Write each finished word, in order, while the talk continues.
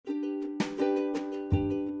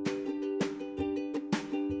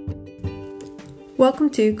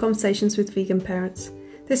Welcome to Conversations with Vegan Parents.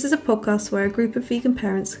 This is a podcast where a group of vegan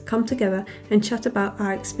parents come together and chat about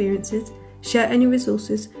our experiences, share any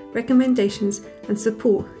resources, recommendations and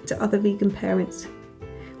support to other vegan parents.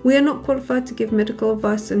 We are not qualified to give medical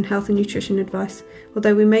advice and health and nutrition advice,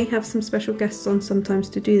 although we may have some special guests on sometimes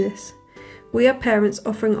to do this. We are parents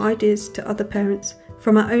offering ideas to other parents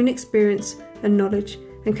from our own experience and knowledge,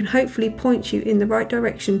 and can hopefully point you in the right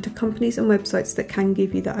direction to companies and websites that can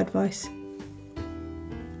give you that advice.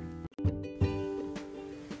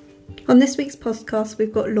 On this week's podcast,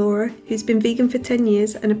 we've got Laura, who's been vegan for 10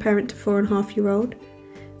 years and a parent to 4.5-year-old,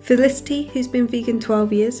 Felicity, who's been vegan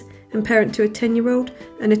 12 years and parent to a 10-year-old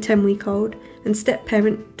and a 10-week-old, and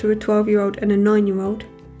step-parent to a 12-year-old and a 9-year-old,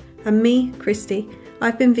 and me, Christy.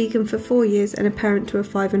 I've been vegan for 4 years and a parent to a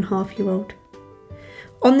 5.5-year-old.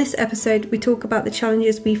 On this episode, we talk about the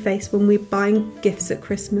challenges we face when we're buying gifts at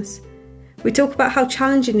Christmas. We talk about how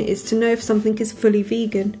challenging it is to know if something is fully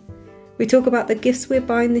vegan. We talk about the gifts we're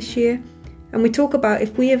buying this year, and we talk about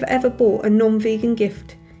if we have ever bought a non-vegan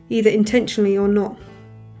gift, either intentionally or not.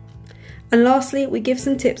 And lastly, we give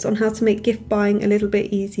some tips on how to make gift buying a little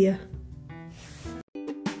bit easier.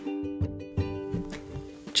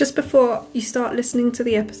 Just before you start listening to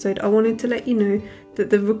the episode, I wanted to let you know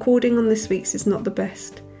that the recording on this week's is not the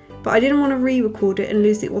best. But I didn't want to re-record it and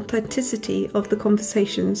lose the authenticity of the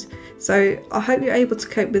conversations, so I hope you're able to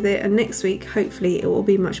cope with it, and next week, hopefully, it will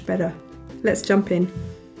be much better. Let's jump in.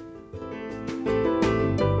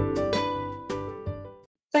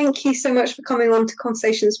 Thank you so much for coming on to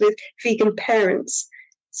Conversations with Vegan Parents.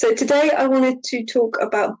 So today I wanted to talk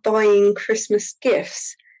about buying Christmas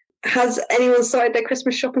gifts. Has anyone started their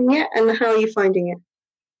Christmas shopping yet, and how are you finding it?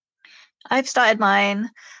 I've started mine.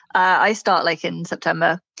 I start in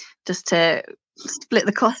September just to split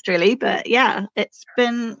the cost really, but yeah, it's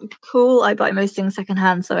been cool. I buy most things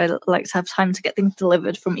secondhand, so I like to have time to get things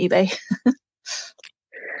delivered from eBay.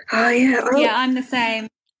 Oh yeah, I'm the same.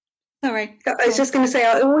 Sorry, I was just going to say,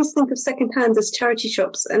 I always think of secondhand as charity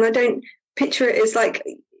shops, and I don't picture it as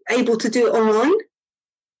able to do it online.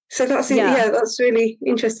 So that's that's really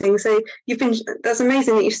interesting. So that's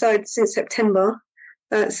amazing that you started since September.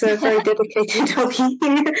 That's very dedicated of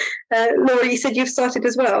you. Laura, you said you've started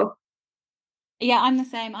as well. Yeah, I'm the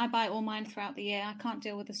same. I buy all mine throughout the year. I can't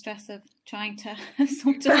deal with the stress of trying to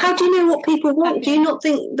sort of... But how do you know what people want? Do you not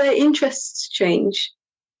think their interests change?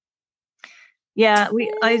 Yeah,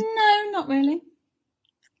 no, not really.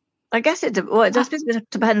 I guess it just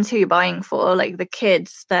depends who you're buying for. Like the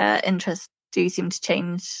kids, their interests do seem to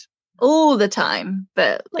change all the time.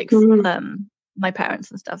 But my parents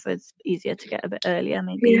and stuff, it's easier to get a bit earlier,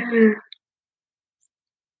 maybe.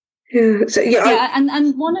 Yeah. So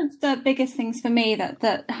and one of the biggest things for me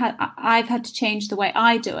that I've had to change the way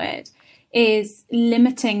I do it is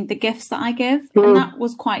limiting the gifts that I give, and that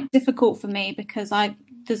was quite difficult for me because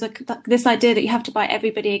there's this idea that you have to buy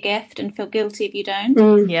everybody a gift and feel guilty if you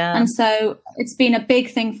don't. Yeah. And so it's been a big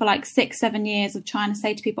thing for 6-7 years of trying to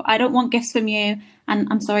say to people, I don't want gifts from you, and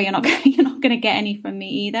I'm sorry, you're not going to get any from me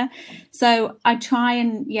either. So I try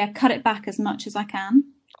and cut it back as much as I can.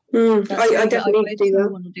 I definitely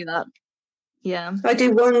want to do that. Yeah, I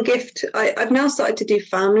do one gift. I've now started to do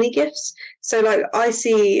family gifts. So I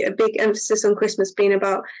see a big emphasis on Christmas being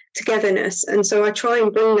about togetherness, and so I try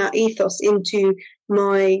and bring that ethos into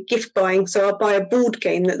my gift buying. So I'll buy a board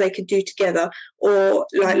game that they could do together, or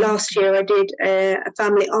last year I did a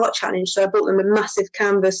family art challenge. So I bought them a massive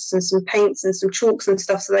canvas and some paints and some chalks and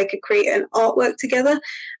stuff so they could create an artwork together.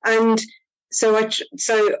 And so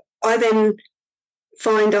I then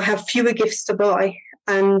find I have fewer gifts to buy,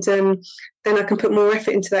 and then I can put more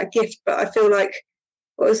effort into that gift. But I feel what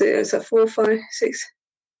was it? It was 4, 5, 6.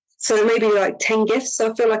 So maybe 10 gifts. So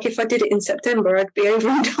I feel like if I did it in September, I'd be over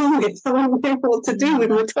and done with. I wouldn't know what to do with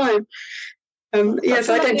my time.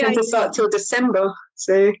 So I don't tend to start till December.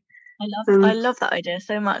 So I love that idea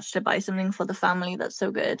so much, to buy something for the family. That's so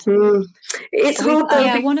good. It's hard though.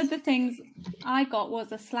 Yeah, one of the things I got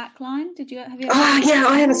was a slack line. Have you ever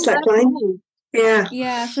I have a slack line.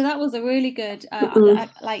 Yeah, so that was a really good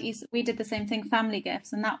we did the same thing, family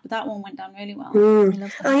gifts, and that one went down really well.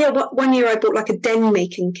 One year I bought a den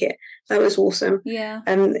making kit. That was awesome.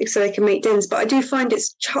 So they can make dens, but I do find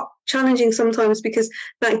it's challenging sometimes because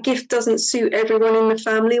that gift doesn't suit everyone in the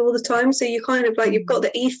family all the time. So you kind of you've got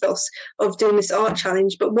the ethos of doing this art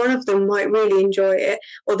challenge, but one of them might really enjoy it,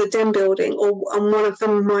 or the den building, and one of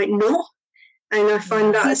them might not. And I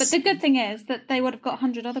find that... but the good thing is that they would have got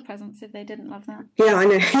 100 other presents if they didn't love that. Yeah, I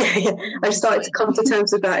know. Yeah. I've started to come to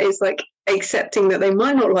terms with that. It's accepting that they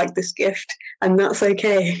might not like this gift, and that's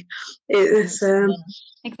okay. It's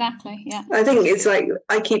Exactly. Yeah. I think it's like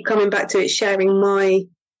I keep coming back to it, sharing my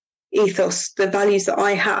ethos, the values that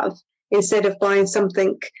I have, instead of buying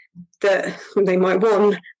something that they might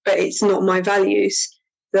want, but it's not my values,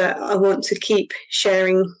 that I want to keep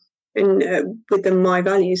sharing with them my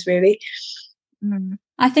values, really.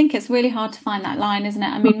 I think it's really hard to find that line, isn't it?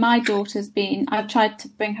 I mean, my daughter's I've tried to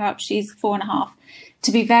bring her up, she's 4.5,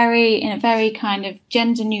 to be in a very kind of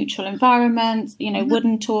gender neutral environment,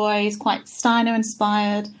 wooden toys, quite Steiner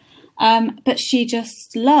inspired. But she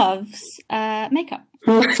just loves makeup.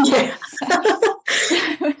 Yeah.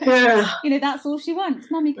 That's all she wants.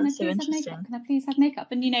 Mummy, can I please have makeup? Can I please have makeup?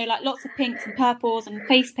 And like lots of pinks and purples and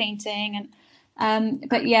face painting and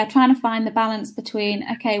but yeah, trying to find the balance between,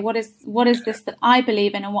 okay, what is this that I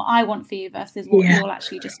believe in and what I want for you versus what you'll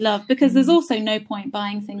actually just love, because there's also no point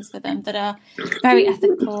buying things for them that are very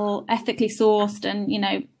ethically sourced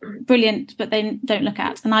and brilliant, but they don't look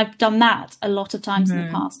at. And I've done that a lot of times in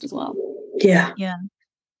the past as well. Yeah,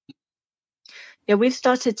 we've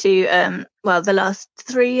started to the last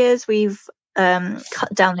 3 years we've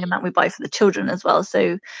cut down the amount we buy for the children as well.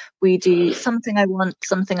 So we do something I want,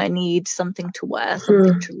 something I need, something to wear,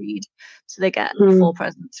 something to read. So they get 4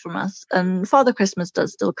 presents from us. And Father Christmas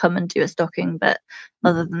does still come and do a stocking, but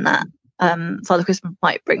other than that, Father Christmas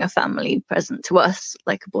might bring a family present to us,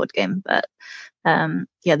 like a board game. But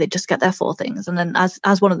they just get their 4 things. And then as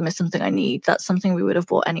one of them is something I need, that's something we would have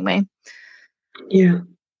bought anyway. Yeah.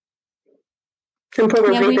 And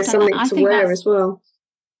probably there's something to wear as well.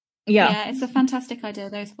 Yeah, it's a fantastic idea,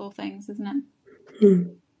 those 4 things, isn't it?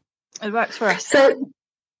 It works for us. So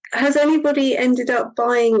has anybody ended up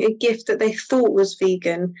buying a gift that they thought was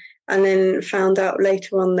vegan and then found out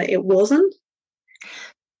later on that it wasn't?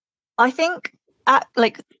 I think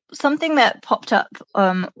something that popped up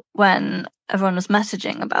when everyone was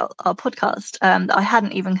messaging about our podcast that I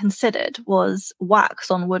hadn't even considered was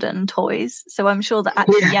wax on wooden toys. So I'm sure that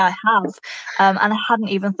actually, I have, and I hadn't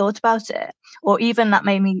even thought about it. Or even that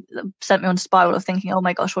sent me on a spiral of thinking, oh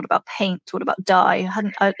my gosh, what about paint? What about dye?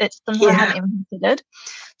 It's something I hadn't even considered.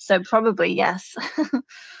 So probably yes.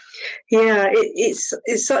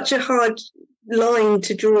 It's such a hard line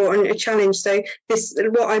to draw on a challenge. So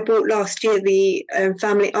what I bought last year, the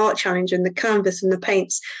family art challenge and the canvas and the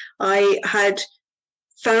paints, I had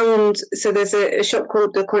found, so there's a shop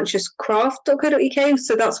called the consciouscraft.co.uk,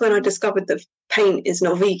 so that's when I discovered that paint is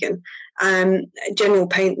not vegan, general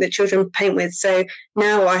paint that children paint with. So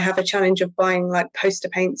now I have a challenge of buying like poster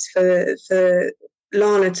paints for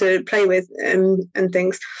Lana to play with and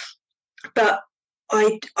things. But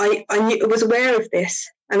I was aware of this,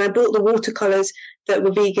 and I bought the watercolors that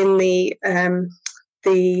were vegan, the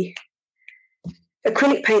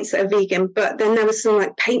acrylic paints that are vegan, but then there was some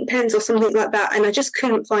like paint pens or something like that, and I just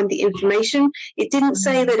couldn't find the information. It didn't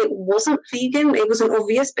say that it wasn't vegan, it wasn't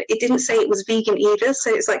obvious, but it didn't say it was vegan either.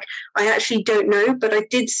 So it's like, I actually don't know, but I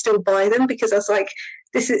did still buy them because I was like,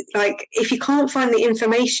 this is like, if you can't find the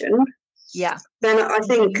information, then I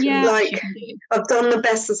think I've done the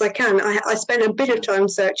best as I can. I spent a bit of time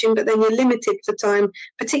searching, but then you're limited for time,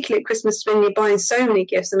 particularly at Christmas when you're buying so many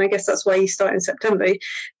gifts, and I guess that's why you start in September,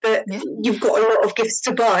 but you've got a lot of gifts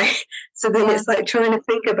to buy, so then it's like trying to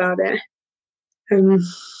think about it.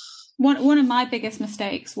 One of my biggest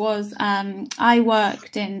mistakes was I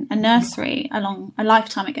worked in a nursery a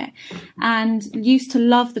lifetime ago, and used to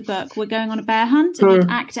love the book We're Going on a Bear Hunt, and you'd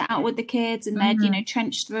act it out with the kids, and they'd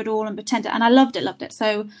trench through it all and pretend it, and I loved it.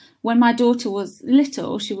 So when my daughter was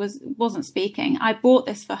little, she wasn't speaking, I bought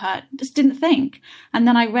this for her, just didn't think, and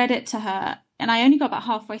then I read it to her, and I only got about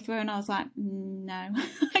halfway through, and I was like, no,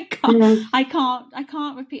 I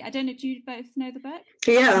can't repeat. I don't know. Do you both know the book?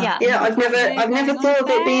 Yeah. I've never thought of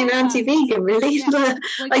it being anti-vegan, really. Yeah.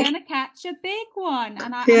 We're gonna catch a big one,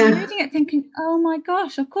 and I'm reading it thinking, oh my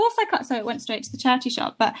gosh, of course I can't. So it went straight to the charity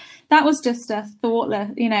shop. But that was just a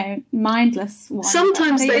thoughtless, mindless one.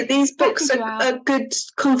 Sometimes these books are good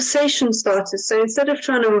conversation starters. So instead of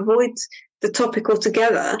trying to avoid the topic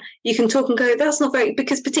altogether, you can talk and go, that's not very,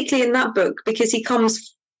 because particularly in that book, because he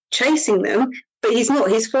comes chasing them, but he's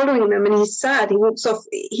following them, and he's sad, he walks off,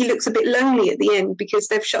 he looks a bit lonely at the end because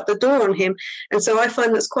they've shut the door on him. And so I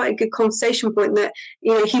find that's quite a good conversation point, that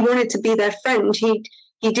he wanted to be their friend, he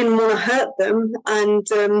didn't want to hurt them, and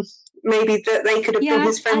maybe that they could have been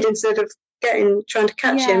his friend instead of trying to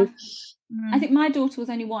catch him. I think my daughter was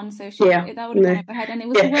only 1, so that would have gone over her head, and it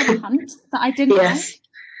was the word hunt that I didn't like.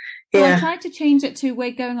 So I tried to change it to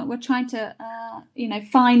we're trying to,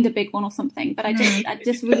 find a big one or something. But I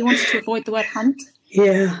just really wanted to avoid the word hunt.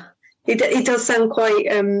 Yeah, it does sound quite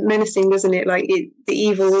menacing, doesn't it? Like the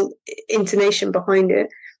evil intonation behind it.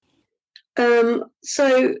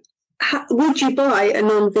 So would you buy a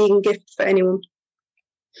non-vegan gift for anyone?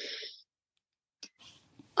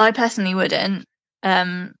 I personally wouldn't,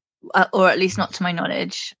 or at least not to my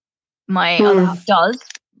knowledge. My other half does,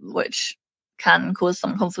 which can cause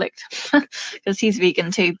some conflict because he's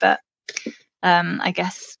vegan too. But I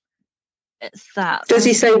guess it's that. Does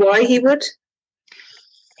he say why he would?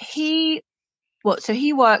 So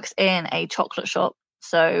he works in a chocolate shop,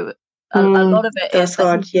 so a lot of it is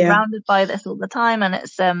hard, surrounded by this all the time, and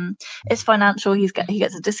it's financial. He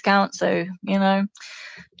gets a discount, so you know.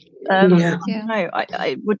 I don't know.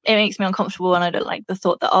 It makes me uncomfortable, and I don't like the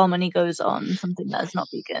thought that our money goes on something that is not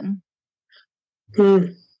vegan.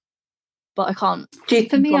 But I can't.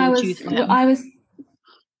 For me, I was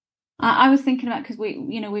thinking about, because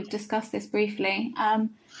we've discussed this briefly,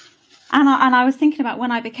 and I was thinking about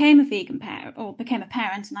when I became a vegan parent, or became a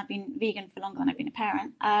parent, and I've been vegan for longer than I've been a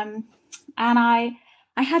parent. And I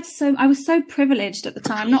was so privileged at the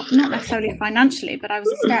time, not necessarily financially, but I was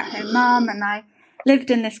a stay-at-home mum, and I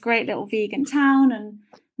lived in this great little vegan town, and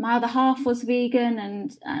my other half was vegan,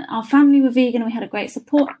 and our family were vegan. We had a great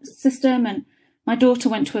support system, and my daughter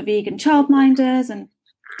went to a vegan childminders, and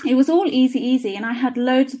it was all easy. And I had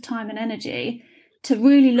loads of time and energy to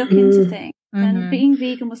really look into things. And being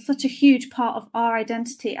vegan was such a huge part of our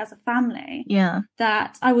identity as a family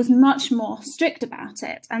that I was much more strict about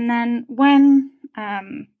it. And then when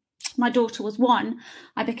my daughter was 1,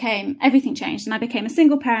 everything changed, and I became a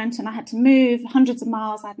single parent, and I had to move hundreds of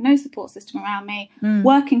miles. I had no support system around me,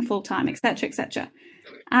 working full time, etc., etc.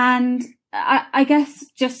 And I guess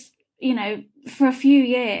just, for a few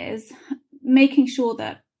years, making sure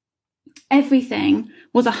that everything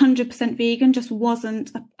was 100% vegan just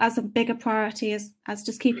wasn't as a bigger priority as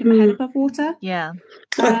just keeping my head above water. Yeah.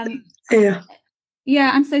 And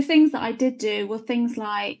so things that I did do were things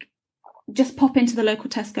like just pop into the local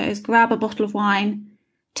Tesco's, grab a bottle of wine,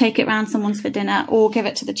 take it round someone's for dinner, or give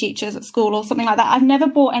it to the teachers at school or something like that. I've never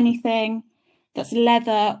bought anything that's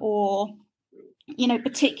leather or,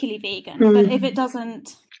 particularly vegan. But if it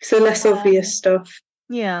doesn't... So less obvious stuff.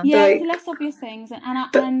 Yeah, the less obvious things.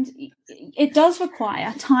 And it does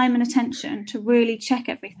require time and attention to really check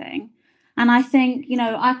everything. And I think,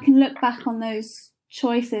 I can look back on those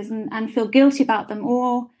choices and feel guilty about them,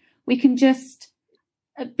 or we can just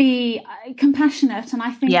be compassionate. And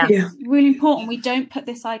I think it's really important we don't put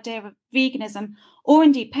this idea of veganism, or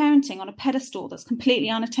indeed parenting, on a pedestal that's completely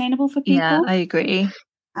unattainable for people. Yeah, I agree.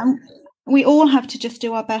 And we all have to just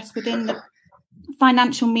do our best within the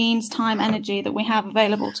financial means, time, energy that we have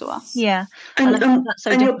available to us. Yeah.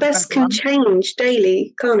 And your best can change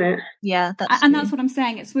daily, can't it? Yeah, that's what I'm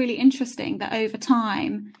saying. It's really interesting that over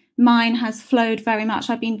time mine has flowed very much.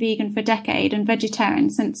 I've been vegan for a decade and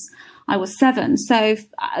vegetarian since I was 7. So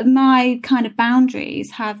my kind of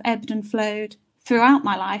boundaries have ebbed and flowed throughout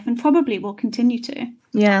my life, and probably will continue to.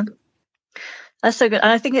 Yeah. That's so good.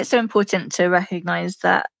 And I think it's so important to recognise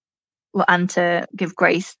that, and to give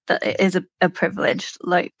grace that it is a privilege.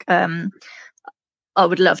 Like, I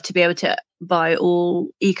would love to be able to buy all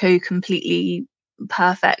completely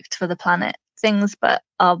perfect for the planet things, but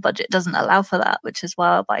our budget doesn't allow for that, which is why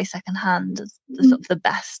I'll buy secondhand as the sort of the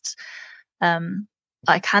best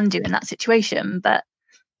I can do in that situation. But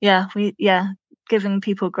giving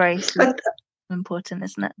people grace is important,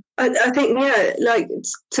 isn't it? I think like,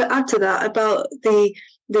 to add to that about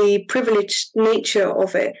the privileged nature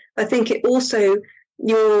of it, I think it also,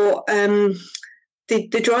 your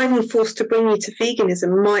the driving force to bring you to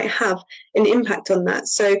veganism might have an impact on that.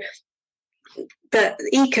 So that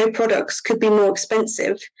eco products could be more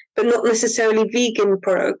expensive, but not necessarily vegan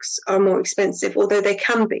products are more expensive, although they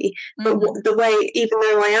can be. But the way, even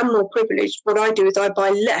though I am more privileged, what I do is I buy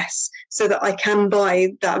less so that I can buy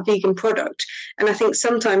that vegan product. And I think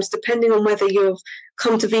sometimes, depending on whether you've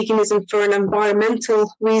come to veganism for an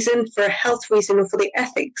environmental reason, for a health reason, or for the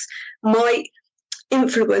ethics, might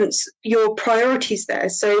influence your priorities there.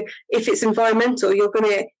 So if it's environmental, you're going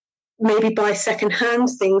to maybe buy secondhand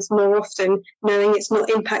things more often, knowing it's not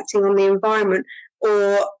impacting on the environment,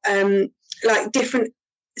 or like different.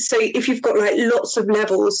 So if you've got like lots of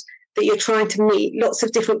levels that you're trying to meet, lots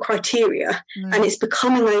of different criteria, and it's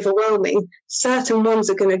becoming overwhelming, certain ones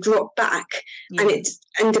are going to drop back.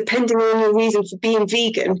 And depending on your reason for being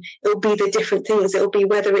vegan, it'll be the different things. It'll be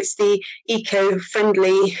whether it's the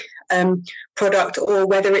eco-friendly product, or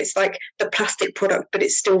whether it's like the plastic product but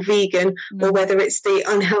it's still vegan, or whether it's the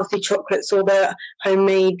unhealthy chocolates or the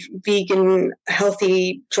homemade vegan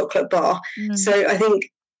healthy chocolate bar. So I think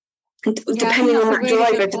depending on that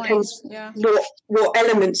driver depends what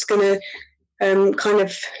element's going to kind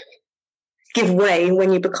of give way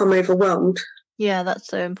when you become overwhelmed. Yeah, that's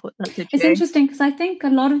so important. That's so true. It's interesting because I think a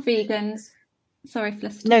lot of vegans. Sorry,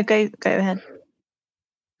 Felicity. No, go ahead.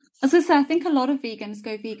 I was going to say, I think a lot of vegans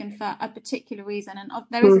go vegan for a particular reason, and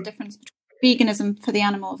there is a difference between veganism for the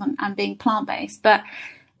animals and being plant-based. But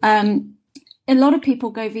a lot of people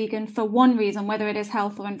go vegan for one reason, whether it is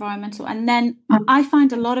health or environmental. And then I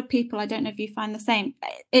find a lot of people, I don't know if you find the same,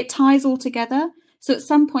 it ties all together. So at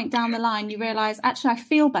some point down the line, you realize, actually, I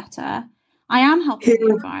feel better. I am helping the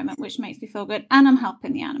environment, which makes me feel good, and I'm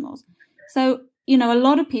helping the animals. So, you know, a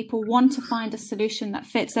lot of people want to find a solution that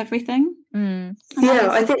fits everything. Yeah,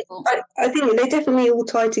 I think they definitely all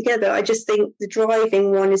tie together. I just think the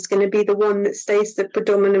driving one is going to be the one that stays the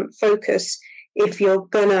predominant focus if you're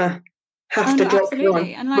gonna have to drop absolutely. one.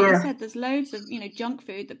 And like I said, there's loads of, you know, junk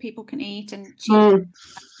food that people can eat and cheap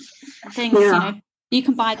things, you know, you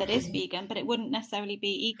can buy that is vegan, but it wouldn't necessarily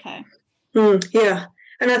be eco. Yeah,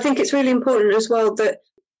 and I think it's really important as well that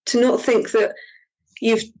to not think that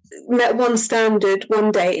you've met one standard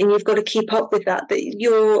one day and you've got to keep up with that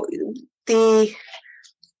the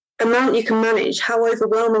amount you can manage, how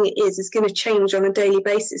overwhelming it is going to change on a daily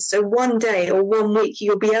basis. So one day or 1 week,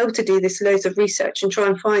 you'll be able to do this loads of research and try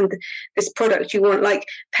and find this product you want, like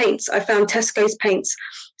paints. I found Tesco's paints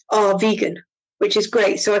are vegan, which is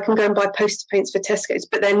great. So I can go and buy poster paints for Tesco's,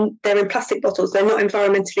 but then they're in plastic bottles. They're not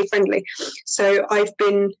environmentally friendly. So I've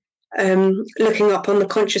been looking up on the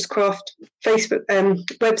Conscious Craft Facebook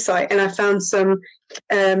website, and I found some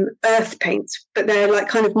earth paints, but they're like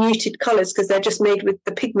kind of muted colors because they're just made with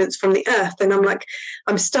the pigments from the earth. And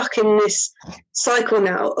I'm stuck in this cycle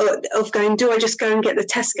now of going, do I just go and get the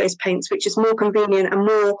Tesco's paints, which is more convenient and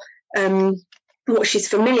more what she's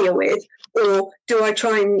familiar with, or do I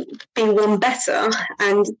try and be one better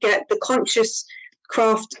and get the Conscious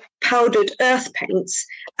Craft powdered earth paints?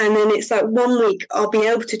 And then it's like 1 week I'll be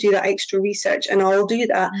able to do that extra research and I'll do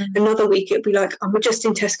that. Another week it'll be like, I'm just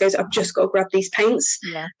in Tesco's, I've just got to grab these paints.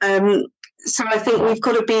 So I think we've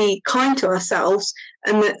got to be kind to ourselves,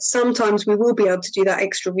 and that sometimes we will be able to do that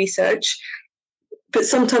extra research, but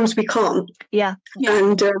sometimes we can't.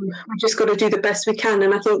 And we just got to do the best we can.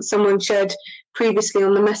 And I think someone shared previously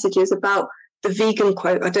on the messages about the vegan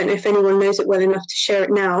quote. I don't know if anyone knows it well enough to share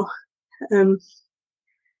it now.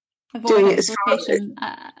 Avoid exploitation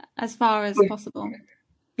as far as possible.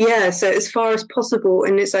 Yeah, so as far as possible,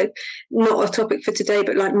 and it's like not a topic for today,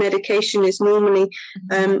 but like medication is normally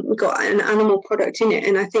got an animal product in it,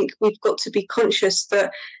 and I think we've got to be conscious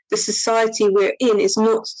that the society we're in is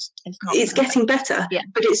it's getting better,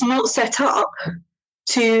 but it's not set up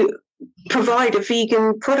to provide a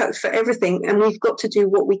vegan product for everything, and we've got to do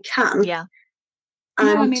what we can.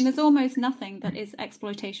 I mean, there's almost nothing that is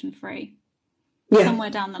exploitation free. Somewhere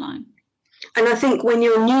down the line. And I think when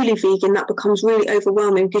you're newly vegan, that becomes really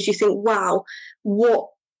overwhelming because you think, wow, what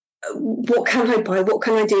can I buy? What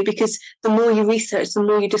can I do? Because the more you research, the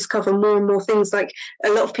more you discover more and more things. Like a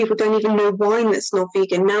lot of people don't even know wine that's not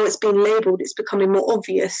vegan. Now it's being labelled, it's becoming more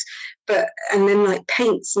obvious. And then like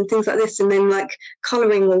paints and things like this, and then like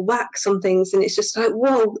colouring or wax on things. And it's just like,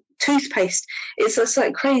 whoa, toothpaste. It's just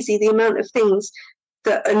like crazy the amount of things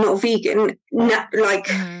that are not vegan,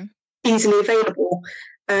 easily available.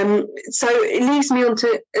 So it leads me on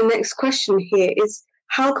to the next question here is,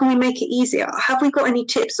 how can we make it easier? Have we got any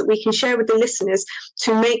tips that we can share with the listeners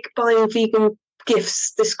to make buying vegan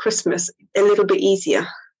gifts this Christmas a little bit easier?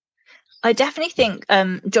 I definitely think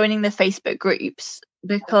joining the Facebook groups,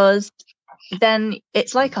 because then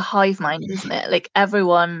it's like a hive mind, isn't it? Like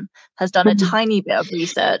everyone has done a tiny bit of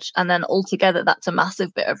research, and then altogether that's a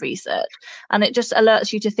massive bit of research, and it just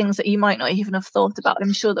alerts you to things that you might not even have thought about.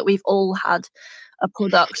 I'm sure that we've all had a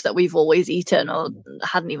product that we've always eaten or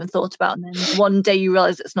hadn't even thought about, and then one day you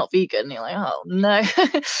realize it's not vegan and you're like, oh no.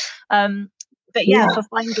 But for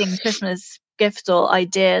finding Christmas gifts or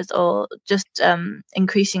ideas, or just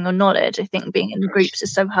increasing your knowledge, I think being in the groups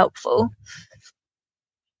is so helpful.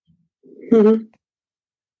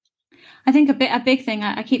 I think a big thing,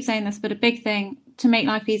 I keep saying this, but a big thing to make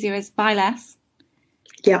life easier is buy less.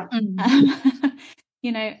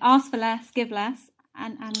 You know, ask for less, give less.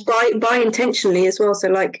 And buy intentionally as well. So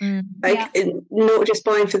not just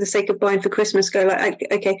buying for the sake of buying for Christmas. Go like,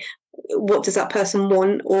 okay, what does that person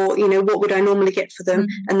want, or you know, what would I normally get for them,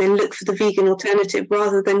 and then look for the vegan alternative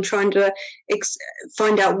rather than trying to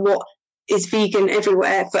find out what is vegan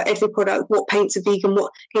everywhere for every product. What paints are vegan?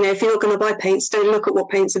 What, you know, if you're not going to buy paints, don't look at what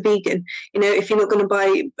paints are vegan. You know, if you're not going to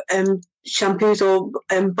buy shampoos or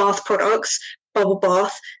bath products, bubble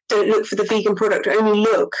bath, don't look for the vegan product, only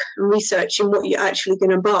look and research in what you're actually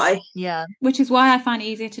going to buy. Yeah. Which is why I find it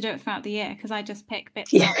easier to do it throughout the year, because I just pick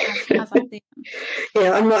bits out as I see them.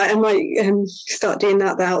 Yeah, I might start doing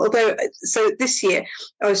that now. Although, so this year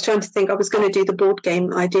I was trying to think, I was going to do the board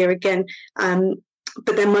game idea again,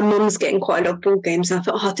 but then my mum's getting quite a lot of board games, and I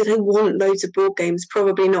thought, do they want loads of board games?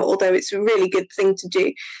 Probably not, although it's a really good thing to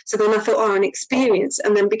do. So then I thought, an experience.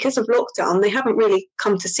 And then because of lockdown, they haven't really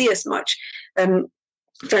come to see us much.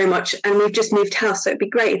 Very much, and we've just moved house, so it'd be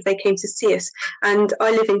great if they came to see us. And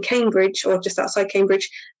I live in Cambridge, or just outside Cambridge,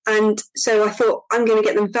 and so I thought, I'm going to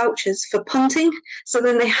get them vouchers for punting, so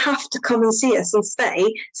then they have to come and see us and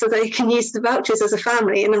stay, so they can use the vouchers as a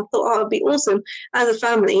family. And I thought, it'd be awesome as a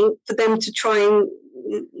family for them to try and,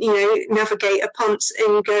 navigate a punt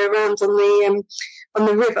and go around on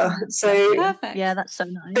the river. So perfect. Yeah, that's so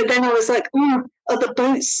nice. But then I was like, are the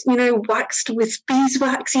boats, waxed with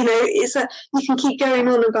beeswax? Is that, you can keep going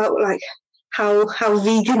on about like how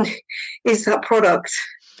vegan is that product?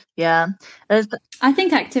 Yeah, I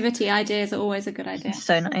think activity ideas are always a good idea.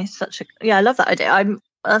 So nice. I love that idea.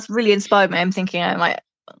 That's really inspired me. I'm thinking I might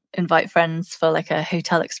invite friends for like a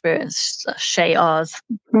hotel experience, Chez Ours.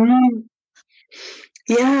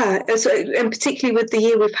 Yeah, and particularly with the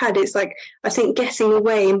year we've had, it's like, I think getting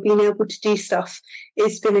away and being able to do stuff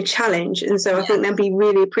has been a challenge. And so I think they'll be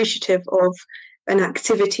really appreciative of an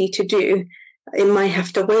activity to do. It may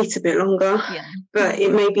have to wait a bit longer, but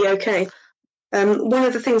it may be okay. One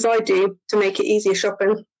of the things I do to make it easier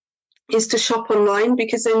shopping is to shop online,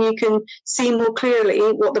 because then you can see more clearly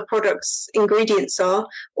what the product's ingredients are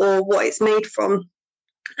or what it's made from.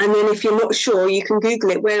 And then if you're not sure, you can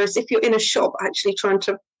Google it. Whereas if you're in a shop actually trying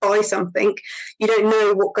to buy something, you don't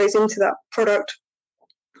know what goes into that product,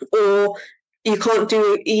 or you can't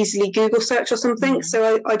do easily Google search or something.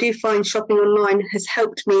 So I do find shopping online has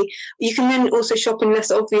helped me. You can then also shop in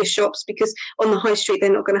less obvious shops, because on the high street,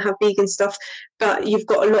 they're not going to have vegan stuff, but you've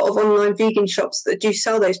got a lot of online vegan shops that do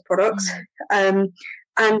sell those products. And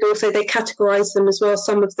also they categorize them as well.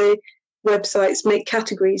 Some of the websites make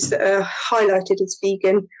categories that are highlighted as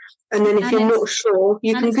vegan, and then if you're not sure,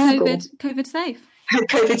 you can Google. COVID safe.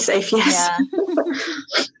 COVID safe, yes.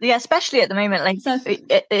 Yeah, especially at the moment, like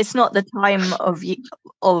it's not the time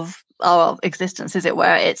of our existence, is it,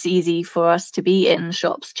 where it's easy for us to be in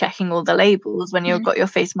shops checking all the labels when you've got your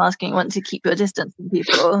face mask and you want to keep your distance from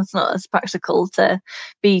people. It's not as practical to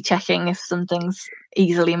be checking if something's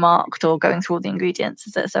easily marked or going through all the ingredients,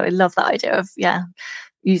 is it? So I love that idea of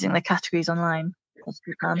using the categories online.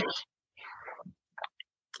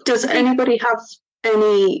 Does anybody have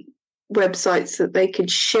any websites that they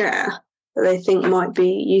could share that they think might be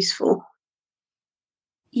useful?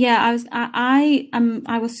 Yeah,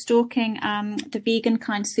 I was stalking the Vegan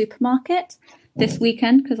Kind supermarket this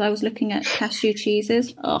weekend because I was looking at cashew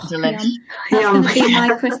cheeses. Oh, yum! That's going to be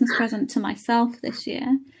my Christmas present to myself this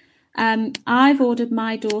year. I've ordered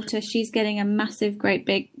my daughter. She's getting a massive, great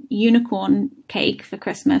big unicorn cake for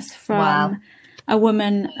Christmas from a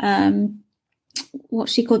woman.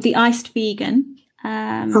 What's she called? The Iced Vegan.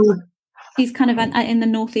 She's kind of in the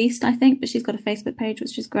Northeast, I think, but she's got a Facebook page,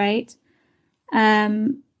 which is great.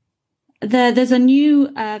 There's a new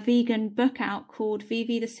vegan book out called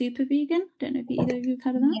Vivi the Super Vegan. I don't know if either of you have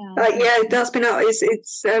heard of that. Yeah, that's been out.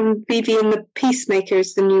 It's Vivi and the Peacemaker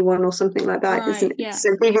is the new one, or something like that, isn't it? Yeah.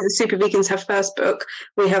 So Vivi the Super Vegan's her first book.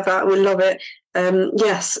 We have that. We love it.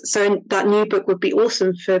 Yes, so that new book would be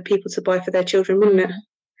awesome for people to buy for their children, wouldn't it?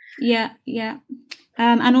 Yeah.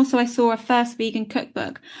 And also I saw a first vegan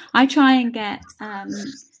cookbook. I try and get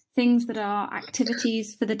things that are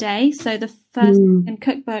activities for the day. So the first vegan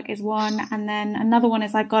cookbook is one, and then another one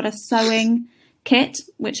is I got a sewing kit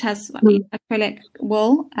which has acrylic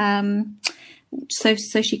wool, so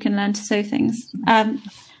she can learn to sew things.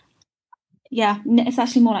 It's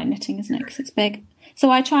actually more like knitting, isn't it? Because it's big. So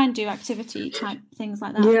I try and do activity type things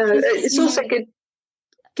like that. Yeah, it's also good.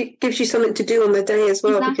 It gives you something to do on the day as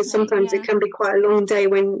well, because sometimes it can be quite a long day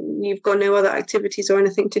when you've got no other activities or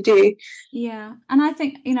anything to do. Yeah, and I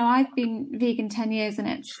think, I've been vegan 10 years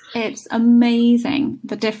and it's amazing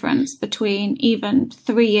the difference between even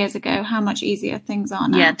 3 years ago, how much easier things are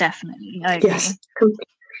now. Yeah, definitely. I agree. Yes.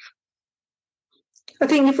 I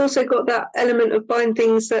think you've also got that element of buying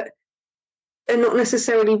things that are not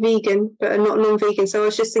necessarily vegan, but are not non-vegan. So I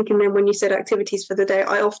was just thinking then, when you said activities for the day,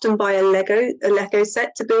 I often buy a Lego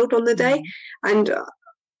set to build on the day. And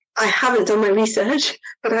I haven't done my research,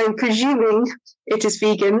 but I'm presuming it is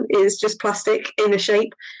vegan. It's just plastic in a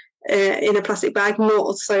shape, in a plastic bag,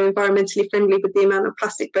 not so environmentally friendly with the amount of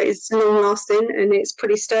plastic, but it's long lasting and it's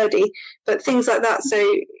pretty sturdy. But things like that, so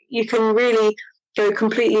you can really go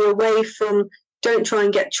completely away from don't try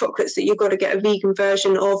and get chocolates that you've got to get a vegan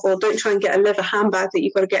version of, or don't try and get a leather handbag that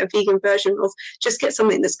you've got to get a vegan version of. Just get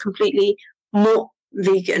something that's completely not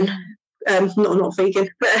vegan. Not vegan,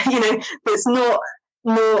 but it's not,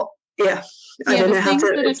 yeah. I don't know how things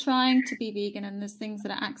that are trying to be vegan, and there's things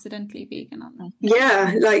that are accidentally vegan, aren't there?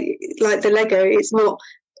 Yeah, like the Lego, it's not.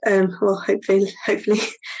 Well, hopefully,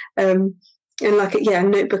 and like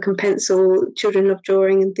notebook and pencil. Children love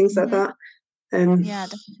drawing and things like that. Yeah,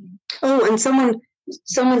 definitely. Oh, and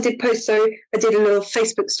someone did post. So I did a little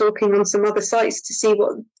Facebook stalking on some other sites to see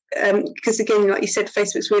what. Because again, like you said,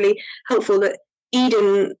 Facebook's really helpful. That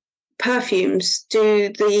Eden perfumes do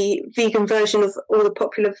the vegan version of all the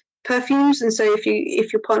popular perfumes, and so if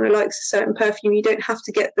your partner likes a certain perfume, you don't have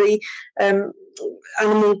to get the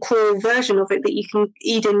animal cruel version of it. That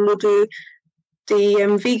Eden will do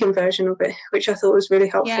the vegan version of it, which I thought was really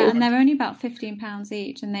helpful. Yeah, and they're only about £15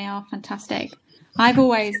 each, and they are fantastic.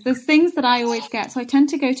 There's things that I always get, so I tend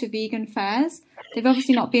to go to vegan fairs. They've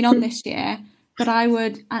obviously not been on this year, but I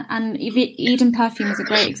would, and Eden perfume is a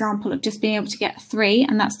great example of just being able to get 3,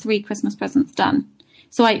 and that's 3 Christmas presents done.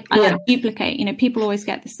 So I like duplicate. People always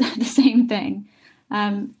get the same thing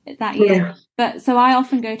that year. Yeah. But so I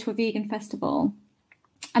often go to a vegan festival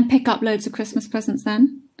and pick up loads of Christmas presents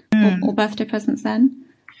then, or birthday presents then.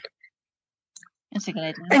 That's a good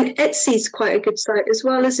idea. And Etsy's quite a good site as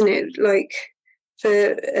well, isn't it? Like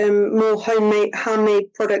for more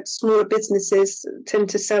handmade products, smaller businesses tend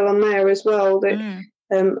to sell on there as well. That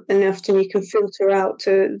and often you can filter out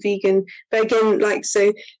to vegan. But again,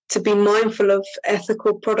 to be mindful of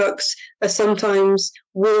ethical products are sometimes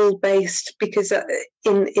wool-based because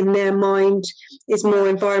in their mind is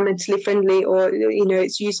more environmentally friendly, or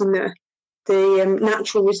it's using the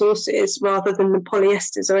natural resources rather than the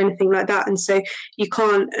polyesters or anything like that. And so you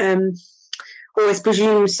can't always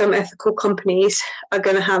presume some ethical companies are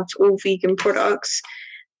going to have all vegan products.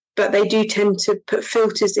 But they do tend to put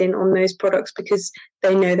filters in on those products because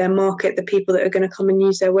they know their market, the people that are going to come and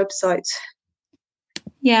use their websites.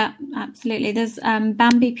 Yeah, absolutely. There's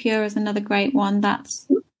Bambi Pure is another great one that's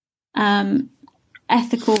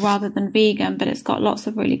ethical rather than vegan, but it's got lots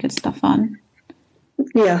of really good stuff on.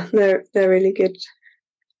 Yeah, they're really good.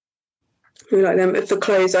 We like them. For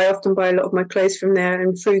clothes, I often buy a lot of my clothes from there,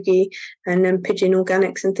 and Frugi and Pigeon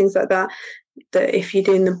Organics and things like that. That if you're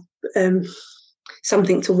doing the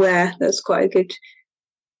something to wear, that's quite a good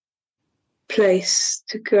place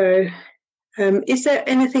to go. Is there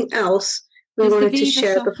anything else There's wanted the to Viva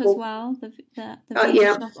share shop before? As well. The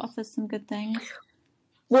Viva shop offers some good things.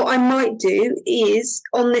 What I might do is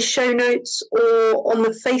on the show notes or on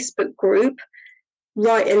the Facebook group,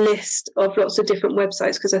 write a list of lots of different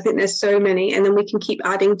websites, because I think there's so many, and then we can keep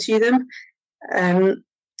adding to them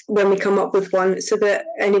when we come up with one, so that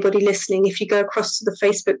anybody listening, if you go across to the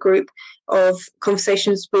Facebook group of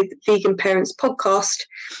Conversations with Vegan Parents podcast,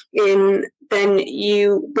 then when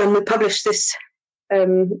we publish this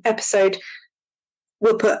episode,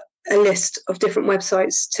 we'll put a list of different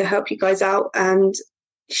websites to help you guys out, and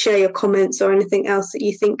share your comments or anything else that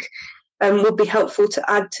you think would be helpful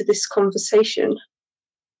to add to this conversation.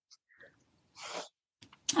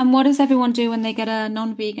 And what does everyone do when they get a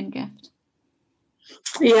non-vegan gift?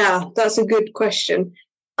 Yeah, that's a good question.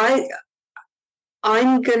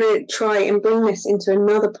 I'm going to try and bring this into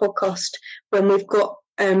another podcast when we've got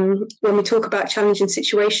when we talk about challenging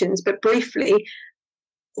situations. But briefly,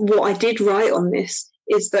 what I did write on this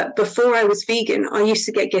is that before I was vegan, I used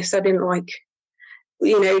to get gifts I didn't like.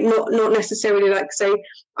 Not necessarily like, so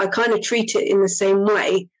I kind of treat it in the same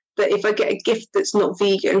way that if I get a gift that's not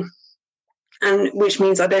vegan, and which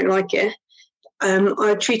means I don't like it,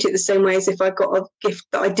 I treat it the same way as if I got a gift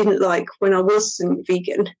that I didn't like when I wasn't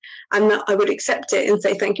vegan, and that I would accept it and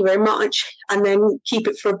say thank you very much, and then keep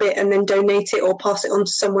it for a bit and then donate it or pass it on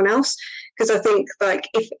to someone else. Because I think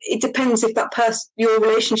if it depends if that person, your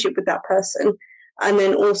relationship with that person, and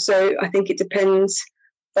then also I think it depends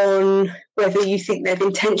on whether you think they've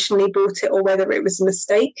intentionally bought it or whether it was a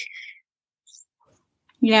mistake.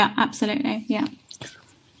 Yeah, absolutely. Yeah.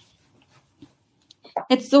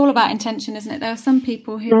 It's all about intention, isn't it? There are some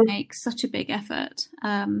people who make such a big effort.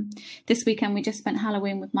 This weekend we just spent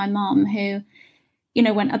Halloween with my mom, who,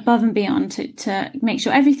 went above and beyond to make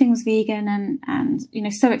sure everything was vegan,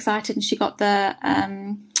 and so excited. And she got the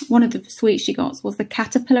one of the sweets she got was the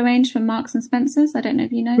caterpillar range from Marks and Spencer's. I don't know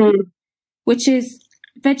if you know, which is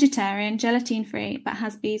vegetarian, gelatine free, but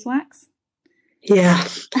has beeswax. Yeah,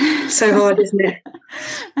 so hard, isn't it?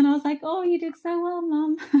 And I was like, oh, you did so well,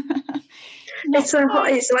 Mum. It's so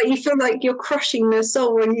hard. It's like you feel like you're crushing their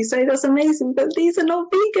soul when you say that's amazing, but these are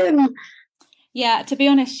not vegan. Yeah, to be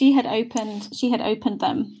honest, she had opened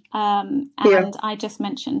them, and I just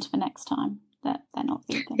mentioned for next time that they're not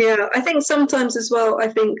vegan. Yeah, I think sometimes as well, I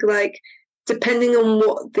think like depending on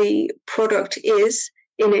what the product is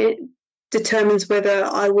in it determines whether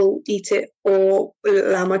I will eat it or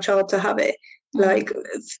allow my child to have it. Mm-hmm. Like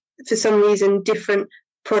for some reason, different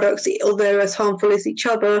products, although as harmful as each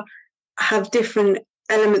other, have different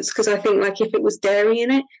elements. Because I think like if it was dairy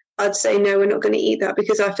in it, I'd say no, we're not going to eat that,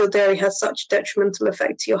 because I feel dairy has such a detrimental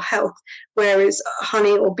effect to your health. Whereas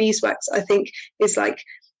honey or beeswax, I think, is like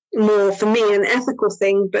more for me an ethical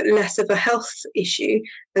thing, but less of a health issue.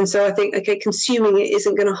 And so I think, okay, consuming it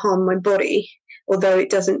isn't going to harm my body, although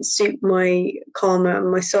it doesn't suit my karma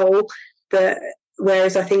and my soul. But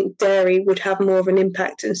whereas I think dairy would have more of an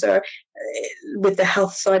impact. And so with the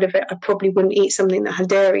health side of it, I probably wouldn't eat something that had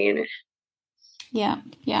dairy in it. Yeah.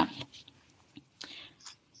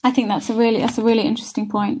 I think that's a really interesting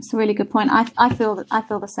point. It's a really good point. I feel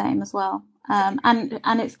the same as well. And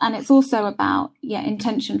it's also about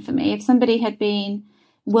intention for me. If somebody had been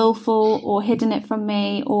willful or hidden it from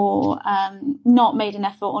me, or not made an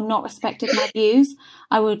effort or not respected my views,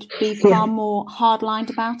 I would be far more hard-lined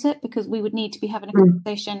about it, because we would need to be having a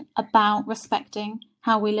conversation about respecting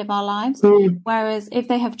how we live our lives. Whereas if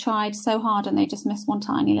they have tried so hard and they just miss one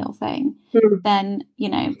tiny little thing, then you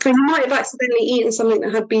might have accidentally eaten something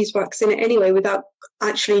that had beeswax in it anyway without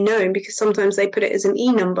actually knowing, because sometimes they put it as an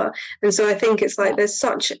E number. And so I think it's like there's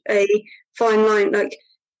such a fine line. Like,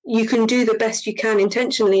 you can do the best you can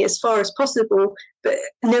intentionally as far as possible, but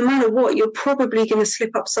no matter what, you're probably going to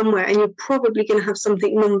slip up somewhere, and you're probably going to have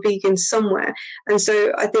something non-vegan somewhere. And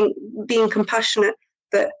so I think being compassionate,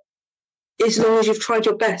 that as long as you've tried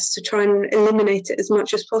your best to try and eliminate it as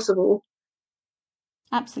much as possible.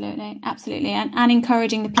 Absolutely. And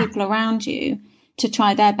encouraging the people around you to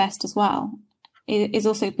try their best as well is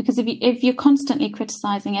also, because if you're constantly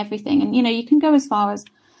criticizing everything, and you can go as far as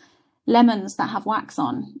lemons that have wax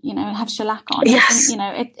on, have shellac on. Yes. And,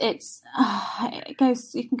 it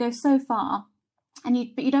goes. You can go so far, but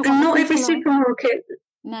you don't. And not every supermarket.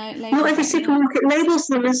 No, not every supermarket labels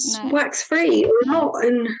them as wax free or not.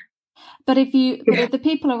 And but if the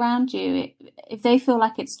people around you, if they feel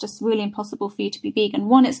like it's just really impossible for you to be vegan,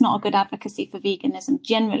 one, it's not a good advocacy for veganism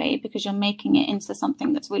generally, because you're making it into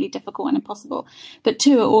something that's really difficult and impossible. But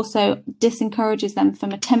two, it also disencourages them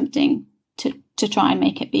from attempting to try and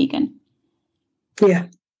make it vegan. Yeah.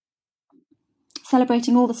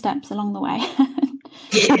 Celebrating all the steps along the way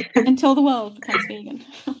until the world becomes vegan.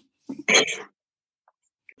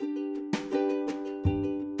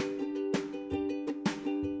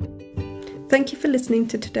 Thank you for listening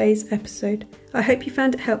to today's episode. I hope you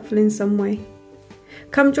found it helpful in some way.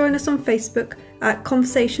 Come join us on Facebook at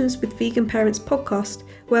Conversations with Vegan Parents Podcast,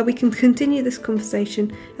 where we can continue this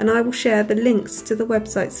conversation, and I will share the links to the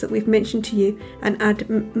websites that we've mentioned to you and add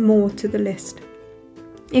more to the list.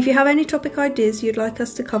 If you have any topic ideas you'd like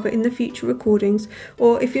us to cover in the future recordings,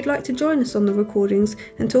 or if you'd like to join us on the recordings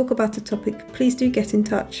and talk about a topic, please do get in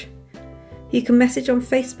touch. You can message on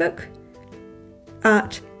Facebook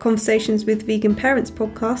at Conversations with Vegan Parents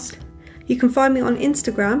Podcast. You can find me on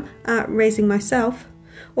Instagram at Raising Myself,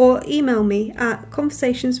 or email me at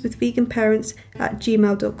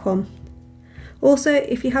conversationswithveganparents@gmail.com. Also,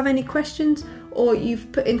 if you have any questions or you've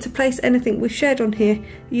put into place anything we've shared on here,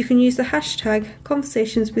 you can use the hashtag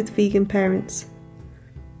Conversations with Vegan Parents.